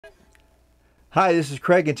Hi, this is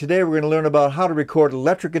Craig, and today we're going to learn about how to record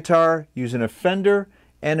electric guitar using a Fender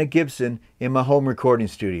and a Gibson in my home recording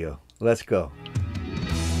studio. Let's go.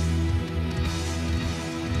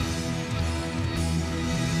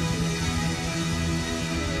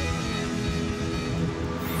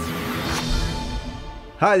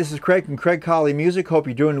 Hi, this is Craig from Craig Colley Music. Hope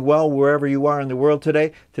you're doing well wherever you are in the world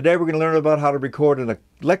today. Today we're going to learn about how to record an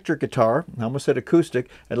electric guitar, I almost said acoustic,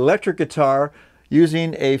 an electric guitar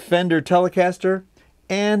using a Fender Telecaster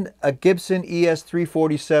and a Gibson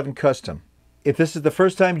ES347 Custom. If this is the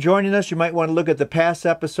first time joining us, you might want to look at the past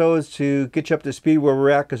episodes to get you up to speed where we're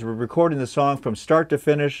at, because we're recording the song from start to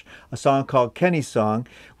finish, a song called Kenny's Song.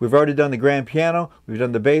 We've already done the grand piano, we've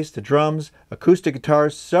done the bass, the drums, acoustic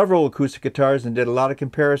guitars, several acoustic guitars, and did a lot of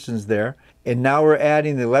comparisons there. And now we're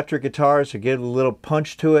adding the electric guitars to give a little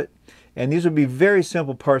punch to it. And these will be very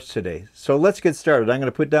simple parts today. So let's get started. I'm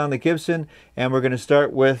going to put down the Gibson and we're going to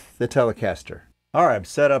start with the Telecaster. All right, I'm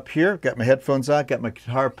set up here, got my headphones on, got my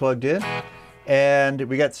guitar plugged in. And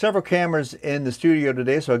we got several cameras in the studio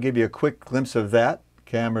today, so I'll give you a quick glimpse of that.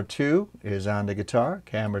 Camera 2 is on the guitar,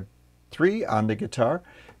 camera 3 on the guitar.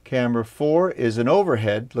 Camera 4 is an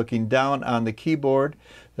overhead looking down on the keyboard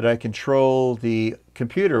that I control the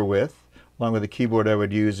computer with, along with the keyboard I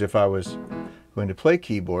would use if I was going to play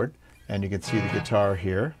keyboard. And you can see the guitar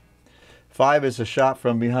here. 5 is a shot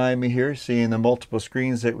from behind me here, seeing the multiple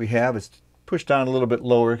screens that we have. It's pushed down a little bit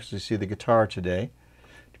lower because you see the guitar today.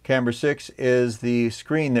 Camera 6 is the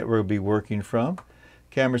screen that we'll be working from.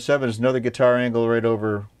 Camera 7 is another guitar angle right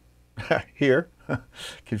over here.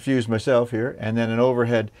 Confused myself here. And then an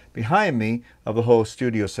overhead behind me of the whole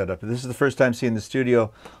studio setup. If this is the first time seeing the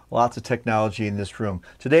studio, lots of technology in this room.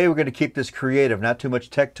 Today we're going to keep this creative, not too much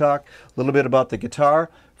tech talk, a little bit about the guitar.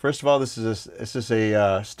 First of all, this is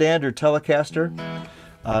a standard Telecaster.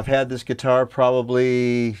 I've had this guitar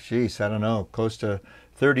probably, I don't know, close to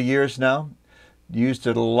 30 years now. Used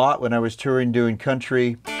it a lot when I was touring doing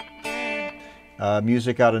country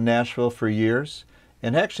music out of Nashville for years.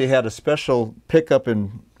 And actually had a special pickup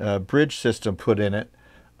and bridge system put in it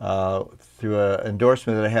through an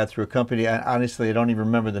endorsement that I had through a company. Honestly, I don't even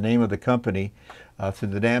remember the name of the company, through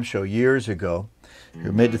the NAMM show years ago.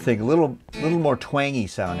 It made the thing a little more twangy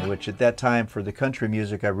sounding, which at that time for the country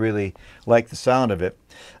music I really liked the sound of it.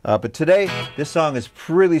 But today this song is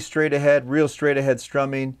really straight ahead, real straight ahead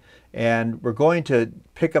strumming, and we're going to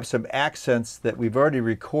pick up some accents that we've already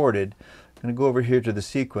recorded. I'm going to go over here to the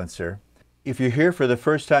sequencer. If you're here for the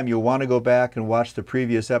first time, you'll want to go back and watch the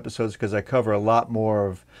previous episodes, because I cover a lot more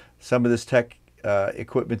of some of this tech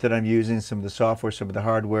equipment that I'm using, some of the software, some of the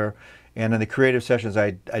hardware. And in the creative sessions,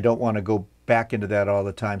 I don't want to go back into that all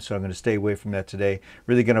the time, so I'm going to stay away from that today.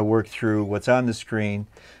 Really going to work through what's on the screen,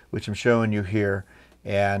 which I'm showing you here.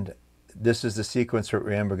 And this is the sequence we're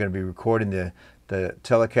in. We're going to be recording the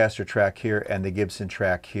Telecaster track here and the Gibson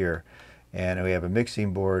track here. And we have a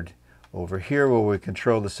mixing board over here where we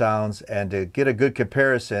control the sounds, and to get a good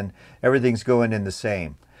comparison, everything's going in the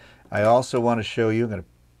same. I also want to show you, I'm going to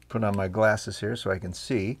put on my glasses here so I can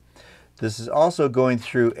see. This is also going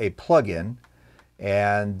through a plug-in,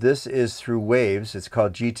 and this is through Waves. It's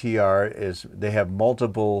called GTR. They have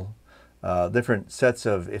multiple different sets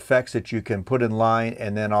of effects that you can put in line,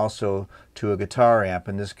 and then also to a guitar amp,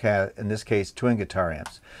 in this case twin guitar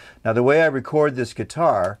amps. Now the way I record this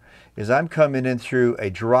guitar is I'm coming in through a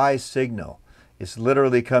dry signal. It's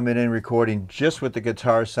literally coming in recording just what the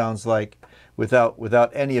guitar sounds like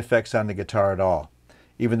without any effects on the guitar at all.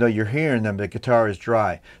 Even though you're hearing them, the guitar is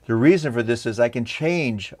dry. The reason for this is I can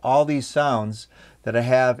change all these sounds that I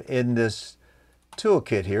have in this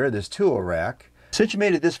toolkit here, this tool rack. Since you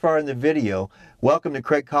made it this far in the video, welcome to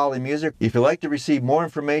Craig Colley Music. If you'd like to receive more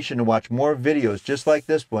information and watch more videos just like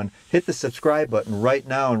this one, hit the subscribe button right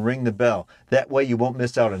now and ring the bell. That way you won't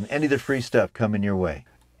miss out on any of the free stuff coming your way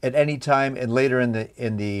at any time and later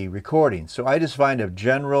in the recording. So I just find a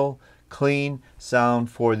general clean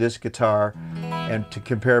sound for this guitar and to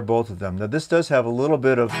compare both of them. Now this does have a little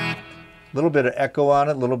bit of echo on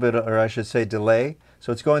it, or I should say delay.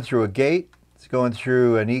 So it's going through a gate, it's going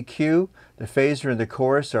through an EQ. The phaser and the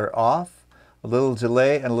chorus are off, a little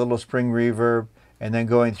delay and a little spring reverb, and then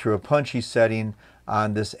going through a punchy setting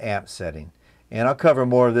on this amp setting. And I'll cover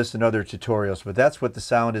more of this in other tutorials, but that's what the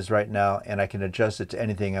sound is right now, and I can adjust it to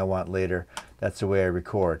anything I want later. That's the way I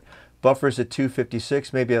record. Buffer's at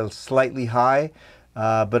 256, maybe a slightly high,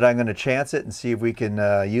 but I'm going to chance it and see if we can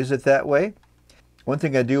use it that way. One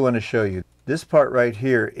thing I do want to show you, this part right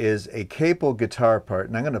here is a capoed guitar part,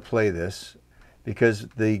 and I'm going to play this because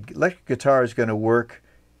the electric guitar is going to work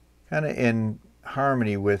kind of in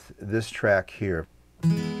harmony with this track here.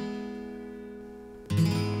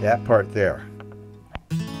 That part there.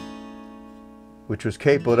 which was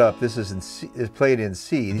capoed up. This is in C, is played in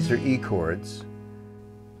C. These are E chords.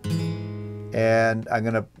 And I'm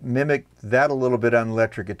going to mimic that a little bit on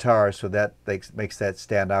electric guitar, so that makes that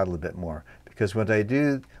stand out a little bit more. Because when I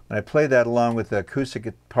play that along with the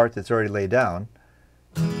acoustic part that's already laid down,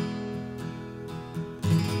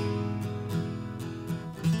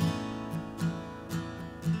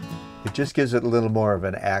 it just gives it a little more of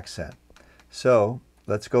an accent. So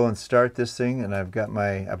let's go and start this thing, and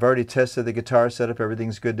I've already tested the guitar setup.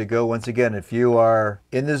 Everything's good to go. Once again, if you are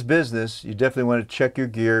in this business, you definitely want to check your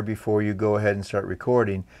gear before you go ahead and start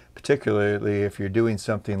recording, particularly if you're doing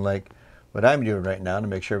something like what I'm doing right now to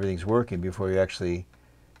make sure everything's working before you actually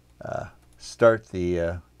start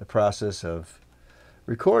the process of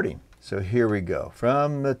recording. So here we go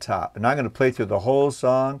from the top, and I'm going to play through the whole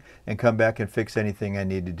song and come back and fix anything I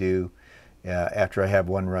need to do after I have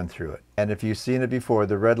one run through it. And if you've seen it before,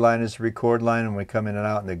 the red line is the record line, and we come in and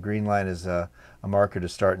out, and the green line is a marker to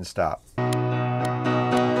start and stop.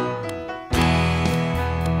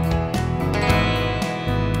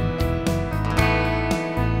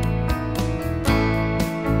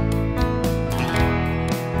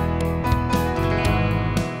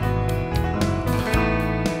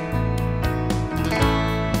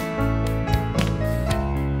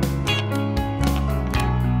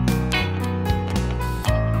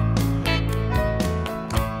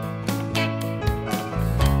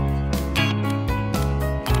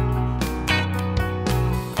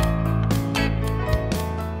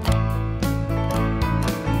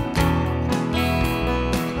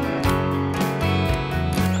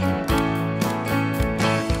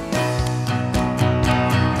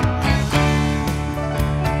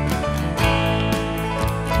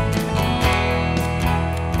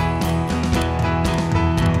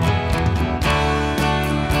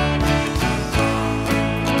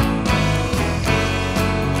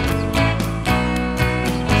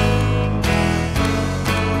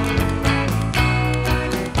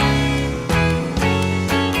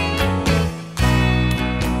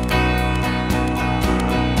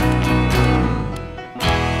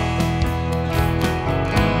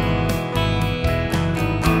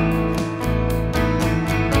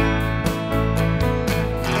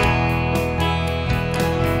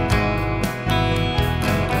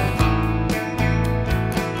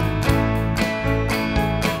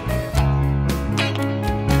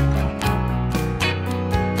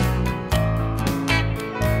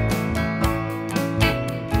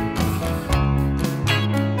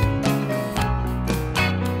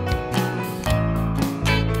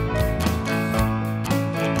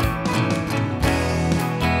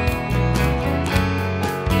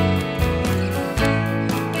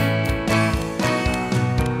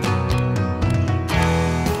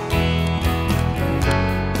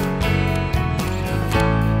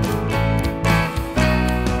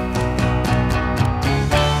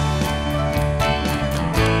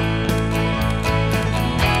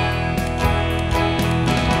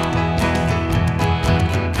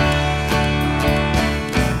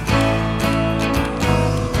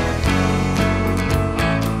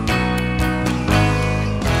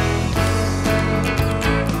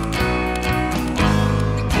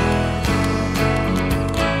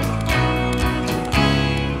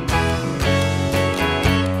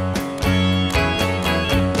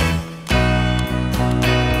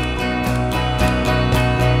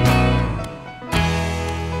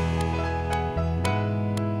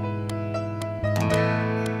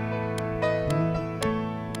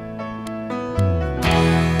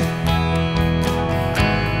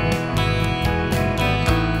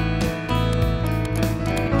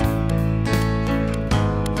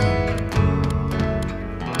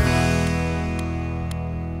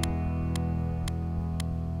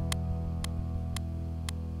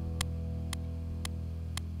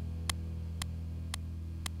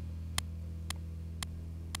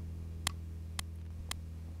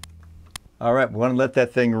 All right, we want to let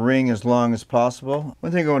that thing ring as long as possible.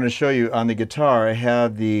 One thing I want to show you on the guitar, I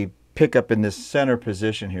have the pickup in this center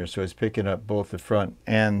position here, so it's picking up both the front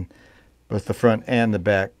and the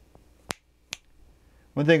back.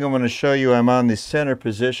 One thing I want to show you, I'm on the center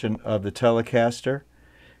position of the Telecaster,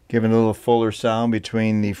 giving a little fuller sound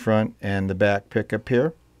between the front and the back pickup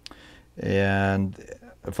here. And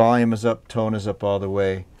the volume is up, tone is up all the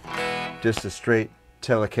way. Just a straight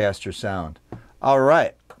Telecaster sound. All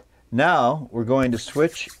right. Now we're going to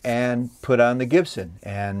switch and put on the Gibson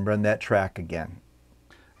and run that track again.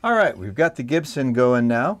 All right, we've got the Gibson going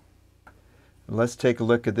now. Let's take a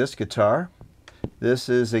look at this guitar. This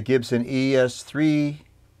is a Gibson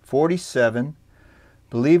ES347.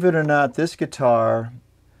 Believe it or not, this guitar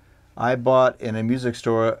I bought in a music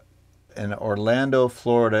store in Orlando,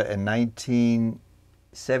 Florida in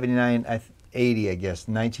 1979, 80, I guess,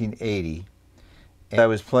 1980. And I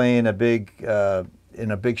was playing a big,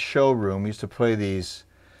 in a big showroom. We used to play these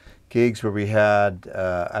gigs where we had,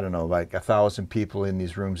 I don't know, like 1,000 people in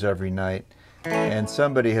these rooms every night. And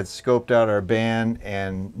somebody had scoped out our band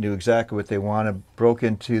and knew exactly what they wanted, broke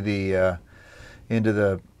into the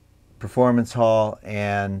performance hall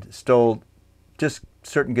and stole just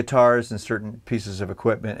certain guitars and certain pieces of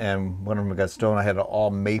equipment, and one of them got stolen. I had an all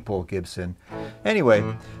maple Gibson. Anyway,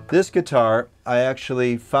 this guitar I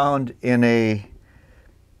actually found hanging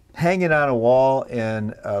on a wall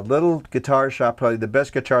in a little guitar shop, probably the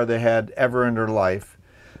best guitar they had ever in their life,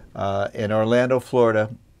 in Orlando, Florida,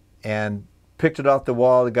 and picked it off the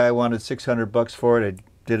wall. The guy wanted $600 for it. I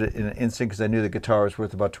did it in an instant because I knew the guitar was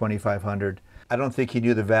worth about $2,500. I don't think he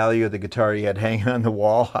knew the value of the guitar he had hanging on the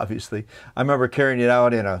wall, obviously. I remember carrying it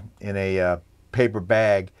out in a paper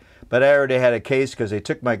bag, but I already had a case because they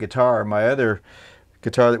took my guitar, my other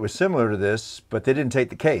guitar that was similar to this, but they didn't take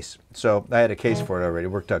the case. So I had a case for it already.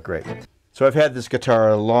 It worked out great. So I've had this guitar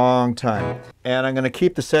a long time, and I'm going to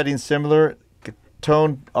keep the settings similar.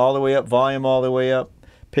 Tone all the way up, volume all the way up,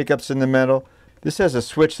 pickups in the middle. This has a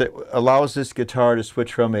switch that allows this guitar to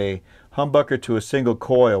switch from a humbucker to a single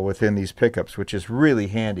coil within these pickups, which is really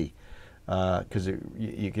handy because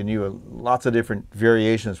you can use lots of different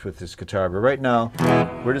variations with this guitar. But right now,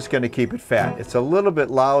 we're just going to keep it fat. It's a little bit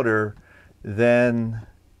louder than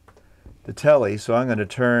the Tele, so I'm going to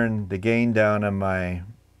turn the gain down on my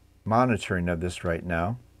monitoring of this right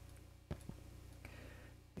now.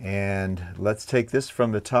 And let's take this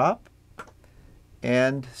from the top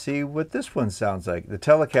and see what this one sounds like. The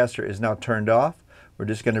Telecaster is now turned off. We're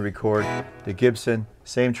just going to record the Gibson,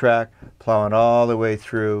 same track, plowing all the way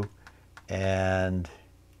through, and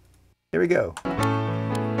here we go.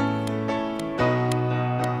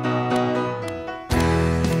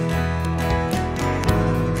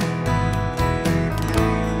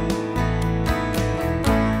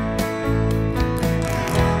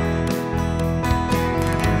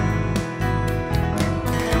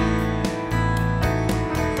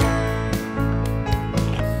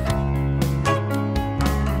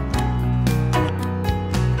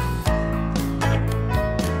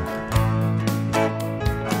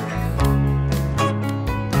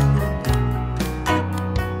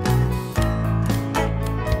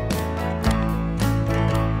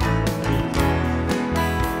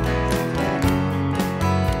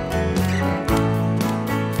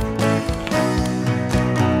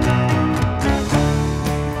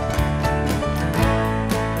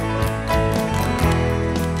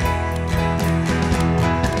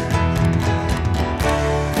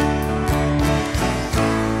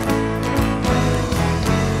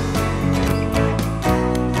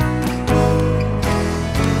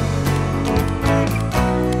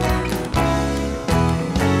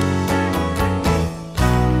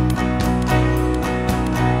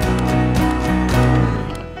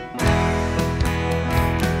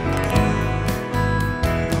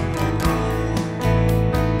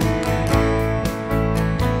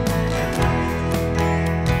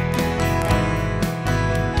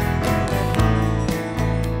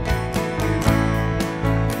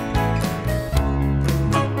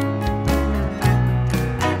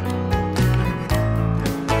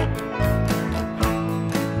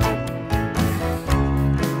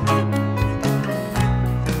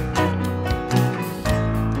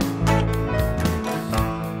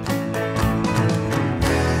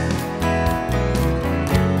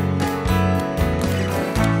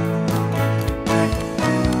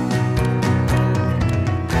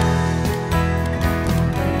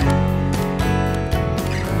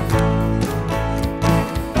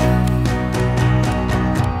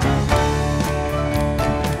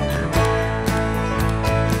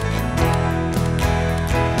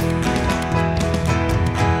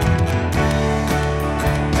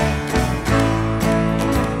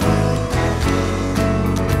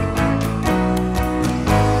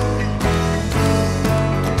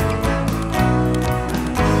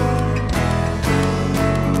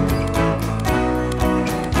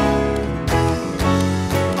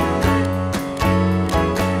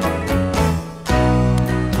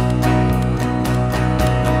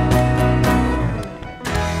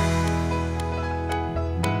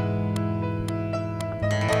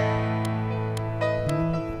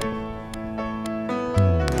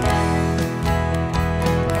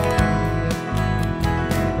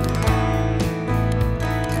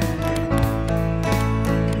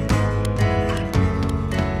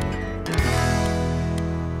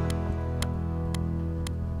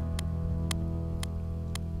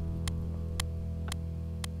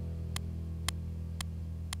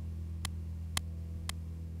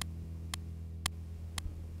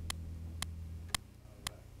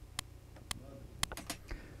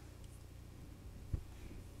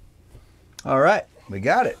 All right, we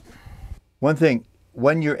got it. One thing,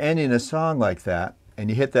 when you're ending a song like that and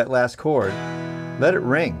you hit that last chord, let it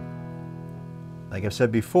ring, like I've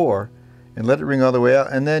said before, and let it ring all the way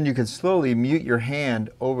out, and then you can slowly mute your hand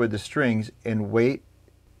over the strings and wait.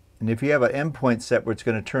 And if you have an endpoint set where it's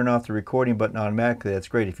going to turn off the recording button automatically, that's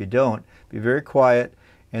great. If you don't, be very quiet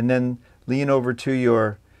and then lean over to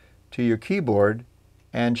your keyboard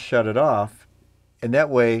and shut it off. And that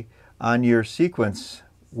way, on your sequence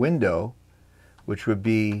window, which would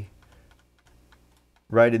be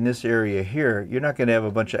right in this area here, you're not going to have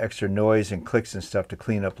a bunch of extra noise and clicks and stuff to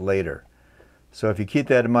clean up later. So if you keep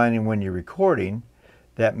that in mind when you're recording,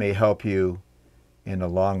 that may help you in the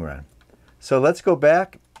long run. So let's go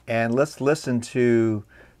back and let's listen to,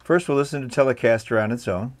 first we'll listen to Telecaster on its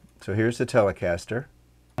own. So here's the Telecaster.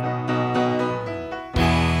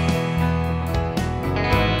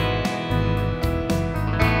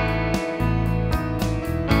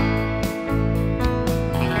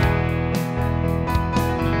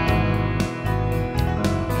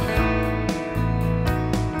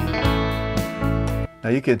 Now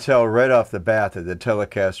you can tell right off the bat that the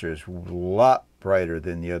Telecaster is a lot brighter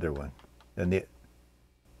than the other one.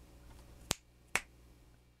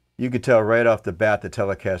 You could tell right off the bat the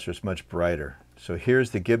Telecaster is much brighter. So here's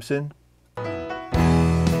the Gibson.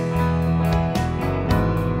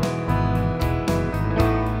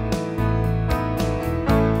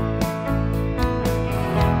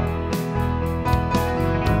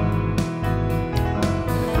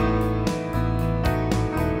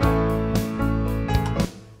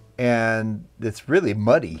 And it's really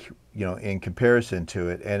muddy, you know, in comparison to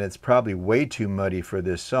it, and it's probably way too muddy for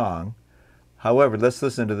this song. However, let's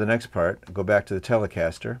listen to the next part. Go back to the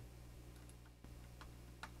Telecaster.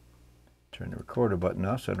 Turn the recorder button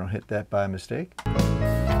off so I don't hit that by mistake.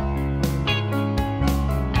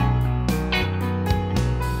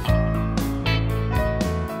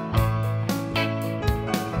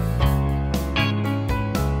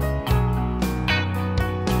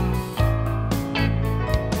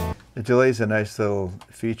 The delay is a nice little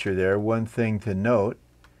feature there. One thing to note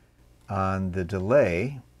on the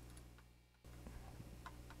delay,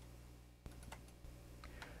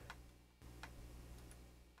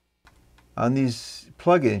 on these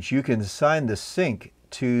plugins, you can assign the sync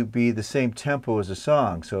to be the same tempo as the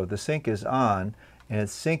song. So if the sync is on and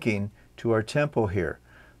it's syncing to our tempo here,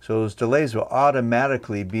 so those delays will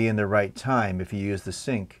automatically be in the right time if you use the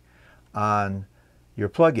sync on your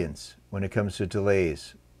plugins when it comes to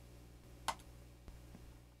delays.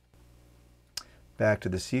 Back to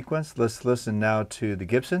the sequence. Let's listen now to the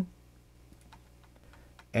Gibson.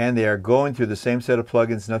 And they are going through the same set of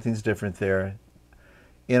plugins. Nothing's different there.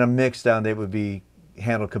 In a mix down, they would be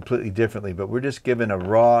handled completely differently, but we're just giving a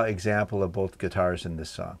raw example of both guitars in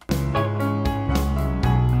this song.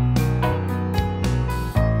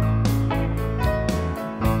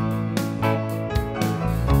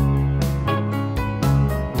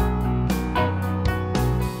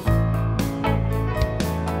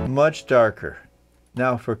 Much darker.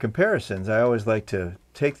 Now for comparisons, I always like to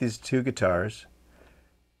take these two guitars,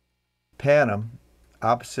 pan them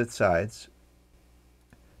opposite sides,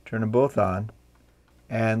 turn them both on,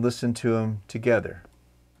 and listen to them together,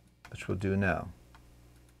 which we'll do now.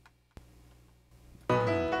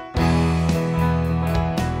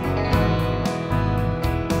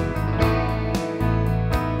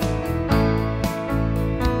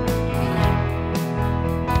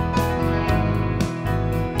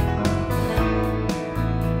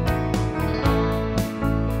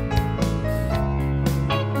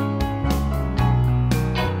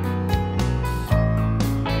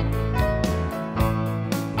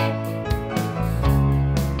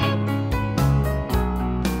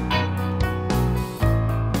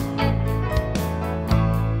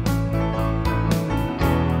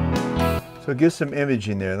 So give some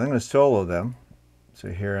imaging there. I'm going to solo them. So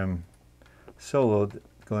here I'm soloed,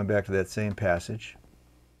 going back to that same passage.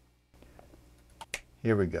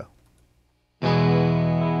 Here we go.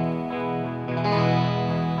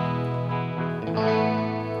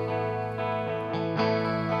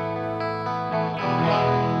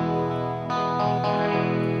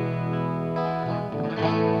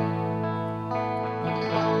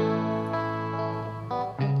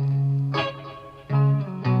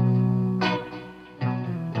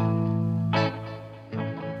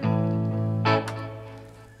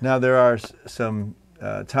 Now there are some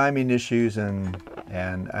timing issues, and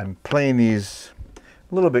I'm playing these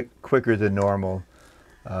a little bit quicker than normal,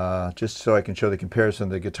 just so I can show the comparison of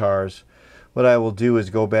the guitars. What I will do is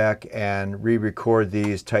go back and re-record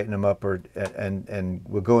these, tighten them up, and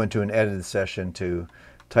we'll go into an edited session to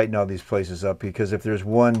tighten all these places up, because if there's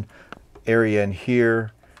one area in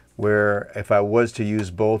here where if I was to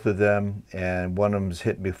use both of them and one of them's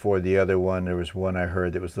hit before the other one, there was one I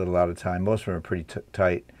heard that was a little out of time. Most of them are pretty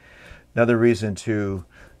tight. Another reason to,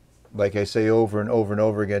 like I say over and over and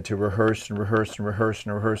over again, to rehearse and rehearse and rehearse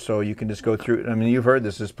and rehearse, so you can just go through. I mean, you've heard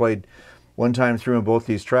this is played one time through in both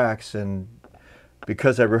these tracks, and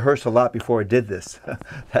because I rehearsed a lot before I did this,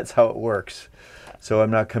 that's how it works. So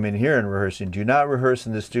I'm not coming here and rehearsing. Do not rehearse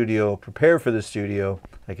in the studio. Prepare for the studio,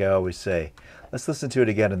 like I always say. Let's listen to it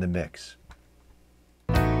again in the mix.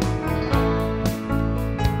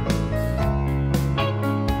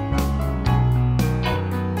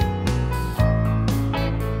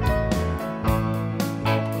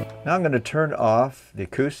 Now I'm going to turn off the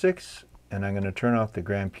acoustics and I'm going to turn off the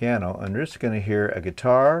grand piano, and we're just going to hear a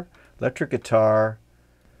guitar, electric guitar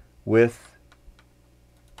with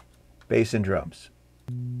bass and drums.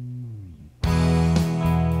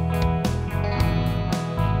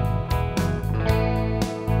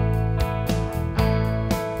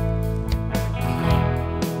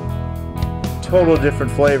 Total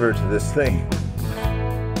different flavor to this thing.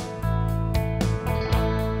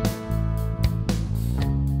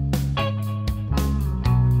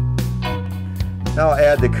 Now I'll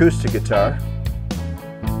add the acoustic guitar.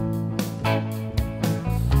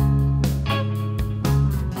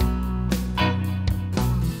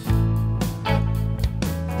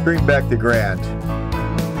 Bring back the grand.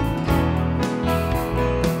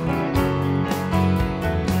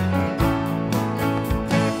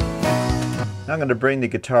 Now I'm going to bring the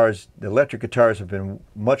guitars. The electric guitars have been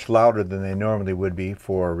much louder than they normally would be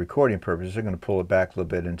for recording purposes. I'm going to pull it back a little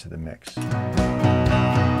bit into the mix.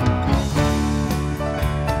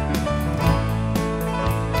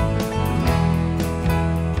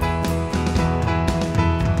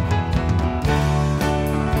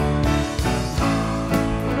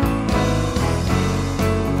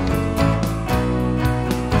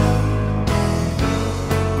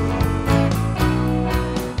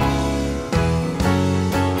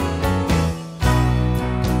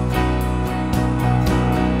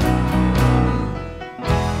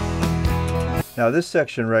 Now this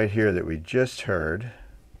section right here that we just heard,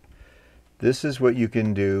 this is what you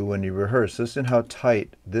can do when you rehearse. Listen how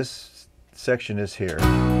tight this section is here.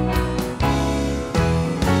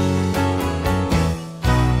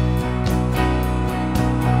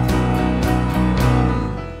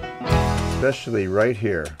 Especially right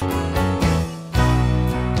here.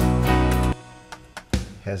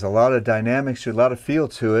 Has a lot of dynamics, a lot of feel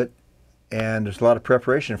to it, and there's a lot of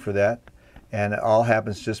preparation for that. And it all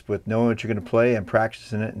happens just with knowing what you're going to play and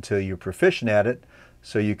practicing it until you're proficient at it,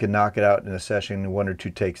 so you can knock it out in a session in 1 or 2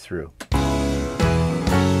 takes through.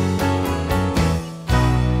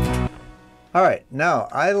 All right, now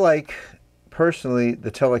I like personally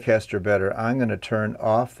the Telecaster better. I'm going to turn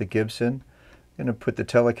off the Gibson. I'm going to put the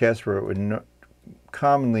Telecaster where it would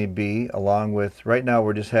commonly be, along with, right now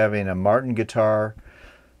we're just having a Martin guitar,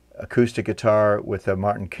 acoustic guitar with a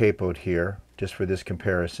Martin capoed here, just for this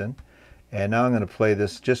comparison. And now I'm going to play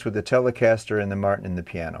this just with the Telecaster and the Martin and the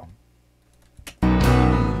piano.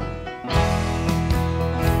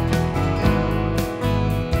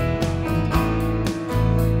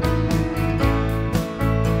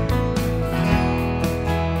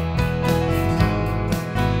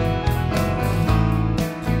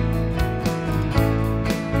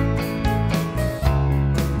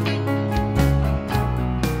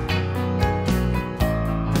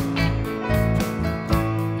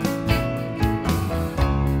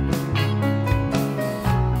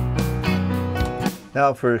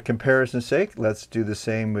 Now for comparison's sake, let's do the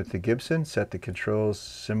same with the Gibson. Set the controls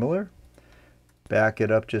similar. Back it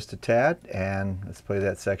up just a tad, and let's play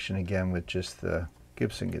that section again with just the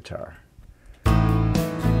Gibson guitar.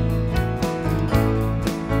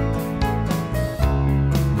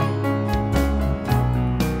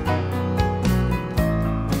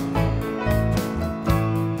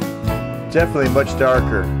 Definitely much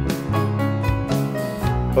darker,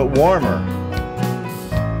 but warmer.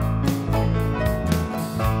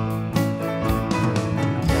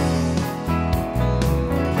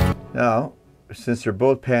 Now, since they're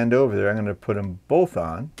both panned over there, I'm going to put them both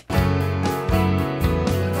on.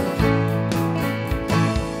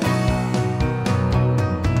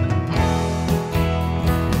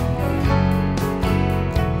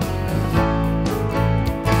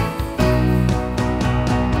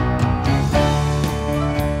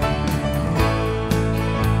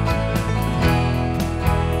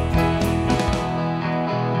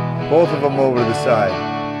 Both of them over to the side.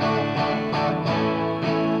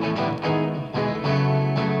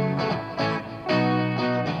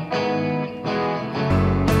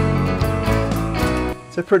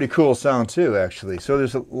 It's a pretty cool sound too, actually. So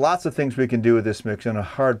there's lots of things we can do with this mix. I'm going to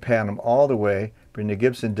hard pan them all the way, bring the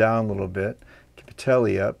Gibson down a little bit, keep the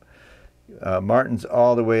Tele up. Martin's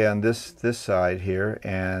all the way on this side here,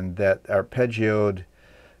 and that arpeggioed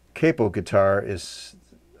capo guitar is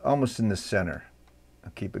almost in the center.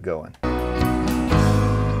 I'll keep it going.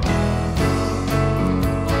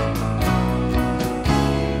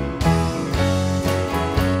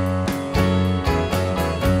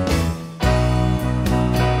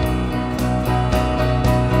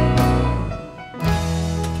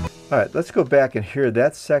 All right, let's go back and hear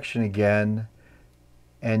that section again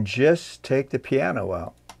and just take the piano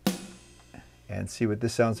out and see what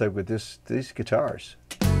this sounds like with these guitars.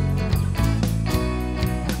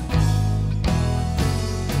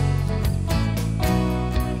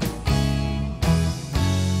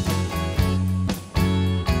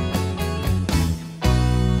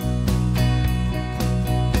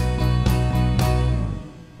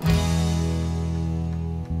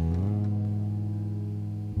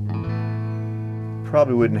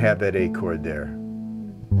 Probably wouldn't have that A chord there.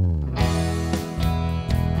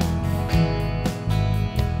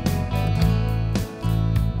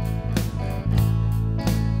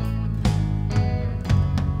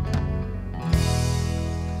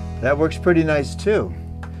 That works pretty nice too.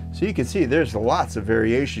 So you can see there's lots of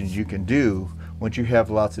variations you can do once you have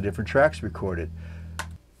lots of different tracks recorded.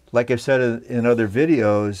 Like I've said in other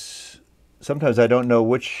videos, sometimes I don't know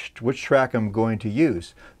which track I'm going to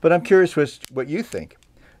use, but I'm curious what you think.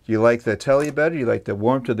 Do you like the Tele better? Do you like the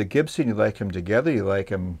warmth of the Gibson? You like them together? You like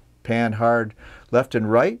them pan hard left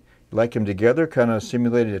and right? You like them together, kind of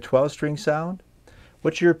simulated a 12-string sound?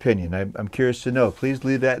 What's your opinion? I'm curious to know. Please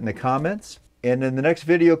leave that in the comments. And in the next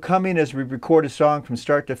video coming, as we record a song from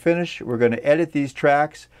start to finish, we're going to edit these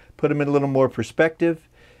tracks, put them in a little more perspective,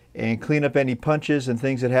 and clean up any punches and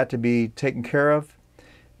things that had to be taken care of,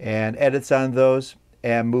 and edits on those,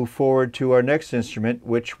 and move forward to our next instrument,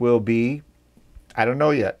 which will be, I don't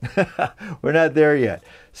know yet. We're not there yet.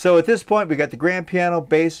 So at this point, we got the grand piano,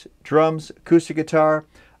 bass, drums, acoustic guitar,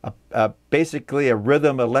 basically a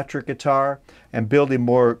rhythm electric guitar, and building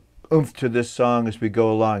more oomph to this song as we go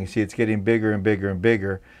along. You see it's getting bigger and bigger and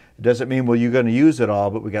bigger. It doesn't mean, well, you're going to use it all,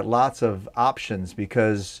 but we got lots of options,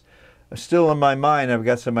 because still in my mind I've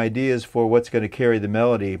got some ideas for what's going to carry the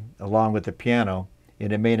melody along with the piano,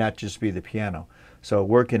 and it may not just be the piano. So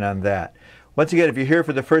working on that. Once again, if you're here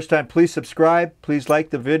for the first time, please subscribe. Please like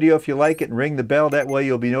the video if you like it, and ring the bell. That way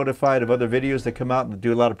you'll be notified of other videos that come out and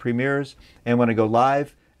do a lot of premieres and when I go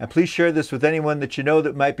live. And please share this with anyone that you know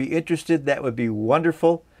that might be interested. That would be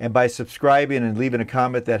wonderful. And by subscribing and leaving a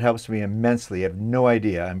comment, that helps me immensely. I have no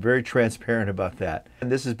idea. I'm very transparent about that.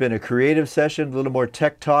 And this has been a creative session, a little more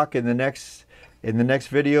tech talk in the next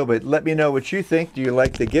video. But let me know what you think. Do you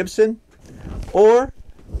like the Gibson, or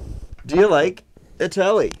do you like the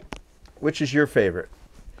Tele? Which is your favorite?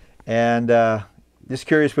 And just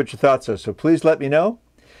curious what your thoughts are. So please let me know.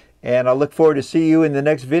 And I'll look forward to see you in the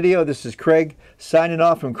next video. This is Craig signing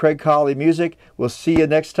off from Craig Colley Music. We'll see you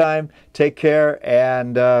next time. Take care,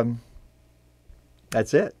 and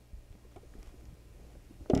that's it.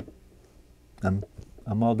 I'm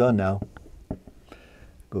all done now.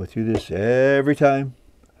 Go through this every time.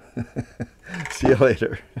 See you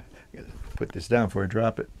later. Put this down before I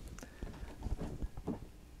drop it.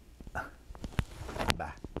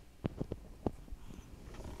 Bye.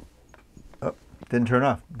 Oh, didn't turn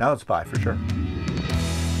off. Now it's bye for sure.